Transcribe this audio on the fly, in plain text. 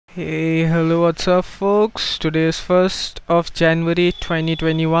Hey, hello, what's up, folks? Today is 1st of January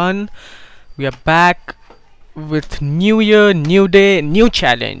 2021. We are back with new year, new day, new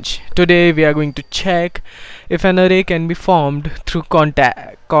challenge. Today, we are going to check if an array can be formed through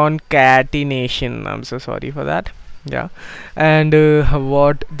concatenation. I'm so sorry for that. Yeah, and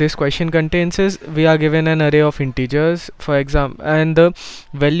what this question contains is we are given an array of integers, for example, and the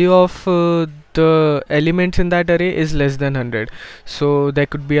value of the elements in that array is less than 100. So there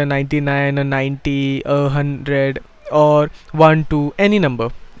could be a 99, a 90, a 100, or 1, 2, any number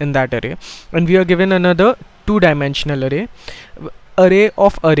in that array. And we are given another two-dimensional array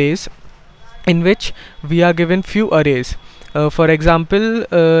of arrays, in which we are given few arrays. For example,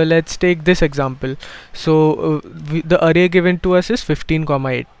 let's take this example. So the array given to us is 15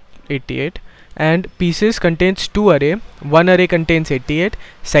 comma 88, and pieces contains two array. One array contains 88,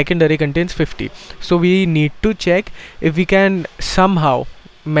 second array contains 50. So we need to check if we can somehow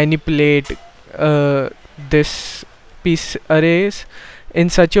manipulate this piece arrays in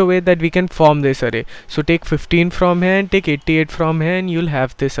such a way that we can form this array. So take 15 from here and take 88 from here, and you'll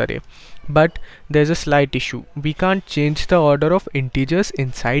have this array. But there's a slight issue. We can't change the order of integers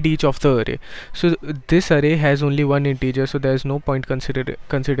inside each of the array. So this array has only one integer, so there's no point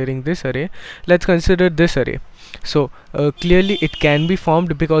considering this array. Let's consider this array. So clearly it can be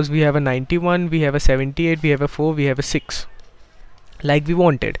formed because we have a 91, we have a 78, we have a 4, we have a 6, like we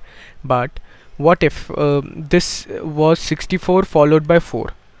wanted. But what if this was 64 followed by 4?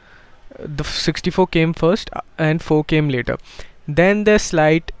 The 64 came first and 4 came later. Then there's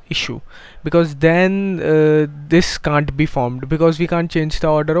slight issue, because then this can't be formed, because we can't change the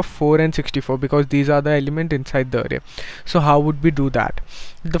order of 4 and 64, because these are the element inside the array. So how would we do that?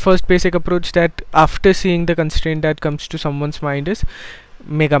 The first basic approach that after seeing the constraint that comes to someone's mind is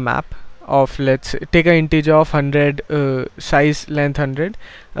make a map of, let's take an integer of 100, size length 100,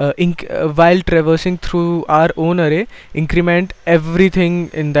 while traversing through our own array, increment everything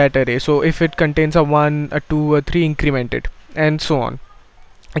in that array. So if it contains a 1, a 2, a 3, increment it, and so on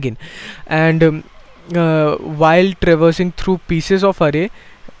again. And while traversing through pieces of array,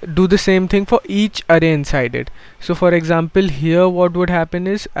 do the same thing for each array inside it. So for example, here what would happen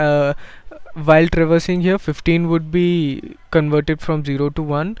is while traversing here, 15 would be converted from 0 to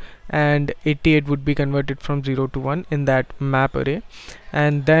 1, and 88 would be converted from 0 to 1 in that map array.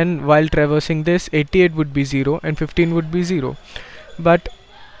 And then while traversing this, 88 would be 0 and 15 would be 0. But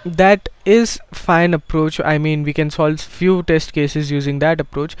that is fine approach. I mean, we can solve few test cases using that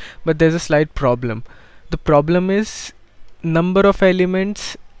approach, but there's a slight problem. The problem is number of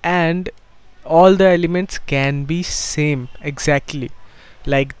elements, and all the elements can be same exactly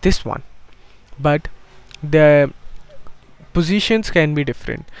like this one, but the positions can be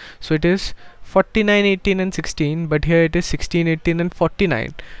different. So it is 49, 18 and 16, but here it is 16, 18 and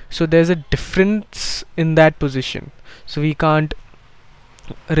 49. So there's a difference in that position, so we can't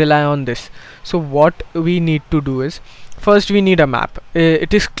rely on this. So what we need to do is, first we need a map.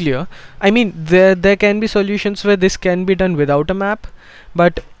 It is clear, I mean, there can be solutions where this can be done without a map,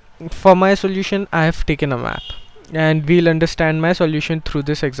 but for my solution I have taken a map, and we'll understand my solution through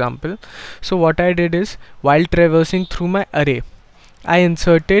this example. So what I did is, while traversing through my array, I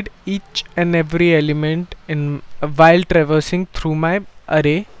inserted each and every element in while traversing through my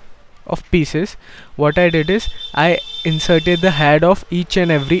array of pieces. What I did is, I inserted the head of each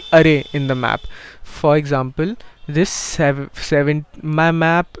and every array in the map. For example, this my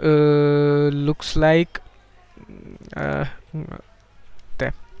map looks like there.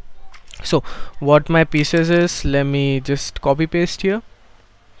 So what my pieces is, let me just copy paste here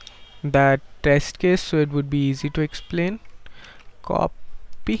that test case, so it would be easy to explain.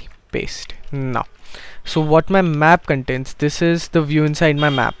 Copy paste. Now, so what my map contains, this is the view inside my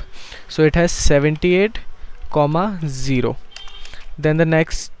map. So it has 78 comma 0. Then the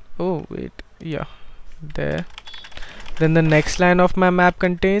next, oh wait, yeah, there. Then the next line of my map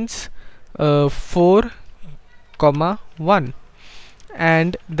contains 4 comma 1,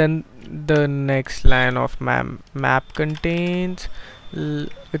 and then the next line of my map contains,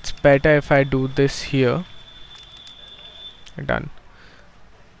 it's better if I do this here. Done.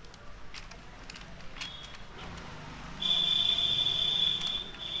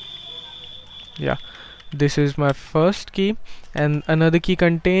 Yeah, this is my first key, and another key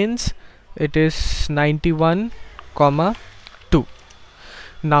contains, it is 91 comma 2.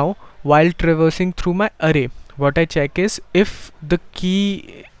 Now while traversing through my array, what I check is if the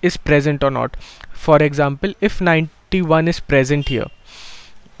key is present or not. For example, if 91 is present here,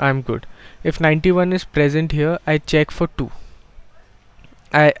 I'm good. If 91 is present here, I check for 2.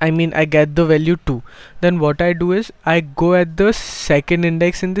 I get the value 2. Then what I do is I go at the second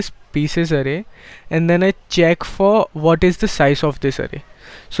index in this pieces array, and then I check for what is the size of this array.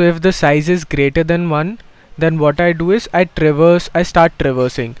 So if the size is greater than 1, then what I do is I start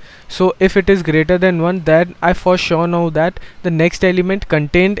traversing. So if it is greater than 1, then I for sure know that the next element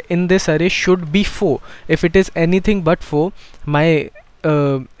contained in this array should be 4. If it is anything but 4, my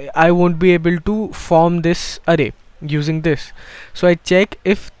I won't be able to form this array using this. So I check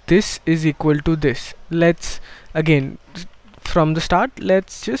if this is equal to this. Let's again from the start,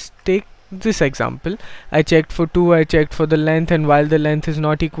 let's just take this example. I checked for 2, I checked for the length, and while the length is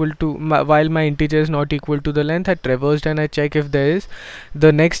not equal to while my integer is not equal to the length, I traversed and I check if there is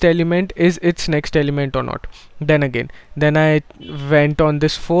the next element is its next element or not. Then I went on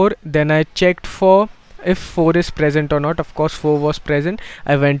this 4, then I checked for if 4 is present or not. Of course 4 was present.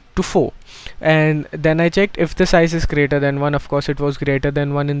 I went to 4, and then I checked if the size is greater than 1. Of course it was greater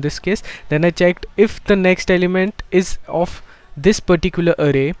than 1 in this case. Then I checked if the next element is of this particular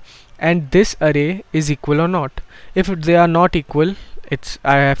array and this array is equal or not. If they are not equal,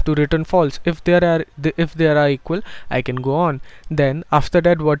 I have to return false. If they are equal, I can go on. Then after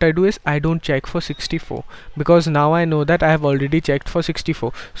that what I do is I don't check for 64, because now I know that I have already checked for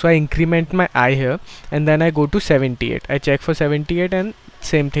 64. So I increment my I here, and then I go to 78. I check for 78 and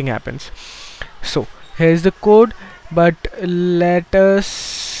same thing happens. So here's the code, but let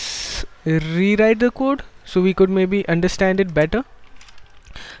us rewrite the code so we could maybe understand it better.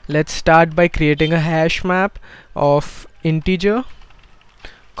 Let's start by creating a hash map of integer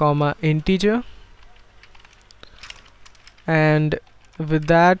comma integer, and with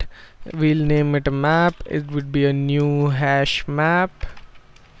that we'll name it a map. It would be a new hash map.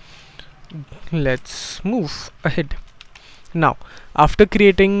 Let's move ahead. Now after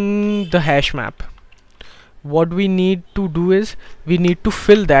creating the hash map, what we need to do is we need to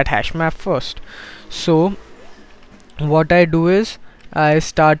fill that hash map first. So what I do is I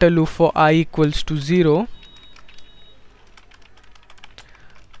start a loop for I equals to 0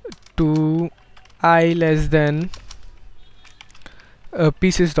 to I less than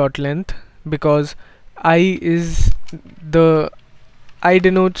pieces dot length, because I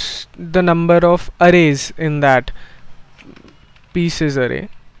denotes the number of arrays in that pieces array.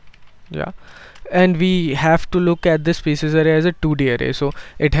 Yeah, and we have to look at this pieces array as a 2D array. So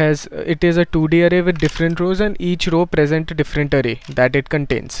it is a 2D array with different rows, and each row present a different array that it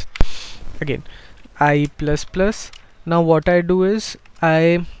contains. Again I plus plus. Now what I do is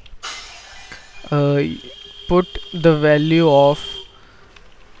I put the value of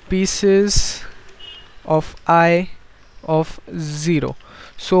pieces of I of 0.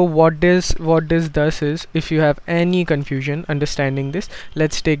 So what this does is, if you have any confusion understanding this,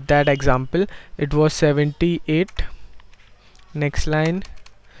 let's take that example. It was 78. Next line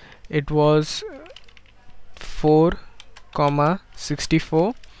it was 4 comma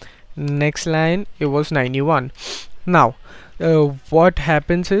 64. Next line it was 91. Now what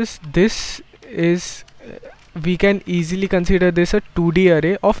happens is, this is we can easily consider this a 2D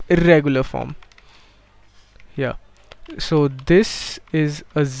array of irregular form. Yeah, so this is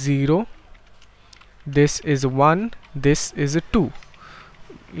a 0, this is a 1, this is a 2.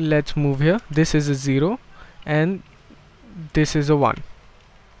 Let's move here. This is a 0 and this is a 1.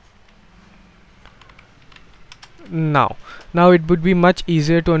 Now it would be much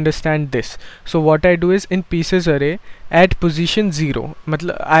easier to understand this. So what I do is, in pieces array at position 0,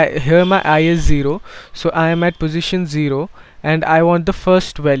 here my I is 0, so I am at position 0 and I want the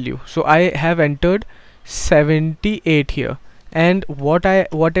first value. So I have entered 78 here, and what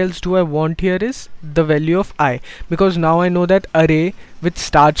else do I want here is the value of I, because now I know that array which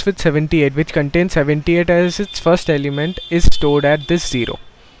starts with 78, which contains 78 as its first element, is stored at this 0.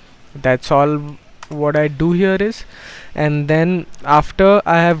 That's all what I do here is. And then after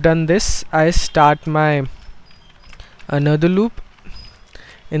I have done this, I start my another loop.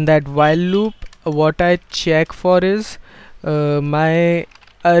 In that while loop, what I check for is my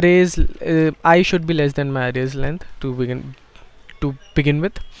arrays I should be less than my array's length to begin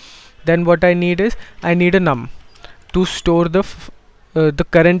with. Then what I need is, I need a num to store the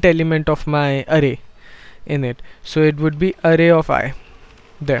current element of my array in it. So it would be array of I.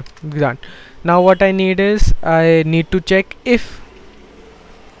 There, done. Now what I need is, I need to check if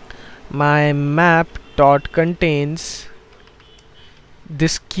my map dot contains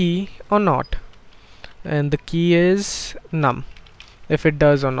this key or not, and the key is num, if it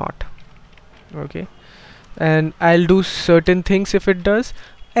does or not. Okay, and I'll do certain things if it does,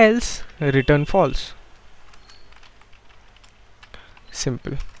 else return false.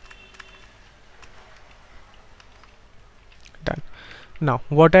 Simple. Done. Now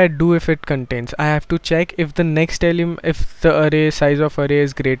what I do if it contains, I have to check if the next element, if the array size of array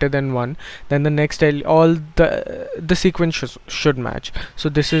is greater than 1, then the next all the sequence should match. So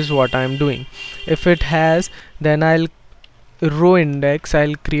this is what I'm doing. If it has, then I'll row index,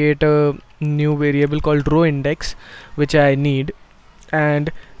 I'll create a new variable called row index which I need,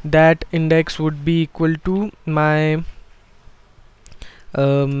 and that index would be equal to my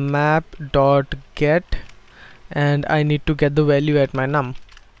map dot get, and I need to get the value at my num,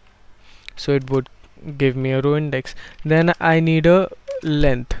 so it would give me a row index. Then I need a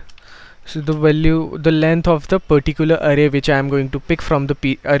length, so the length of the particular array which I am going to pick from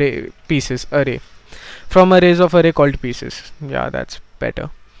the array from arrays of array called pieces. Yeah, that's better.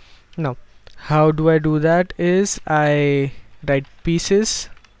 Now how do I do that is I write pieces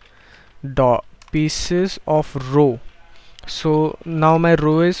of row. So now my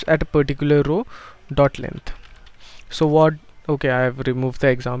row is at a particular row dot length. So what, okay, I have removed the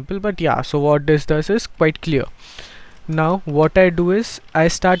example, but yeah, so what this does is quite clear. Now what I do is I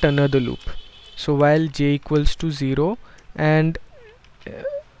start another loop. So while j equals to 0 and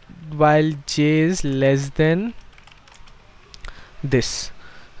while j is less than this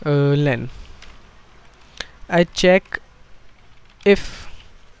len, I check if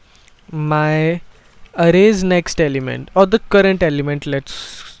my array's next element or the current element,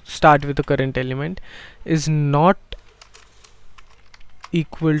 let's start with the current element, is not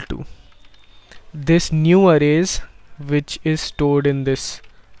equal to this new arrays which is stored in this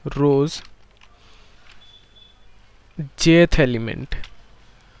rows jth element.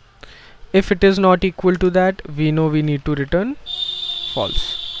 If it is not equal to that, we know we need to return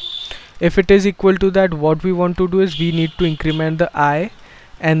false. If it is equal to that, what we want to do is we need to increment the I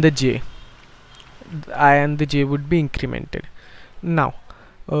and the j. The I and the j would be incremented. Now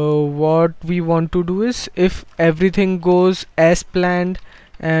what we want to do is, if everything goes as planned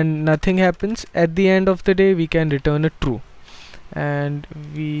and nothing happens, at the end of the day we can return a true. And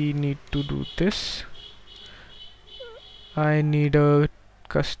we need to do this. I need a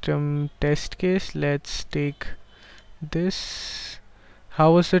custom test case. Let's take this.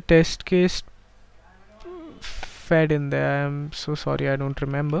 How was the test case fed in there? I'm so sorry, I don't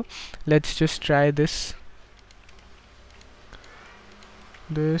remember. Let's just try this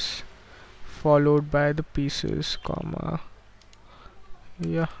followed by the pieces, comma,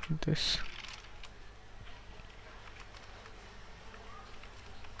 yeah, this.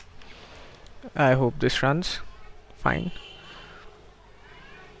 I hope this runs fine.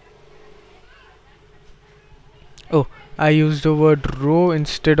 Oh, I used the word row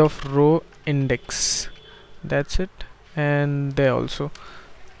instead of row index. That's it. And there also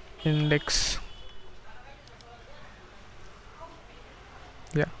index.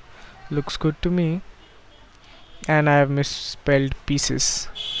 Yeah, looks good to me. And I have misspelled pieces.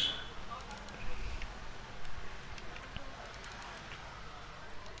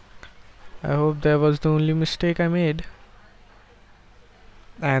 I hope that was the only mistake I made.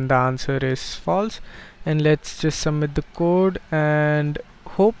 And the answer is false. And let's just submit the code and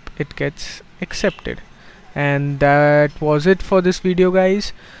hope it gets accepted. And that was it for this video,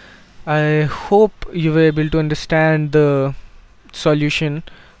 guys. I hope you were able to understand the solution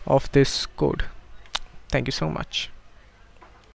of this code. Thank you so much.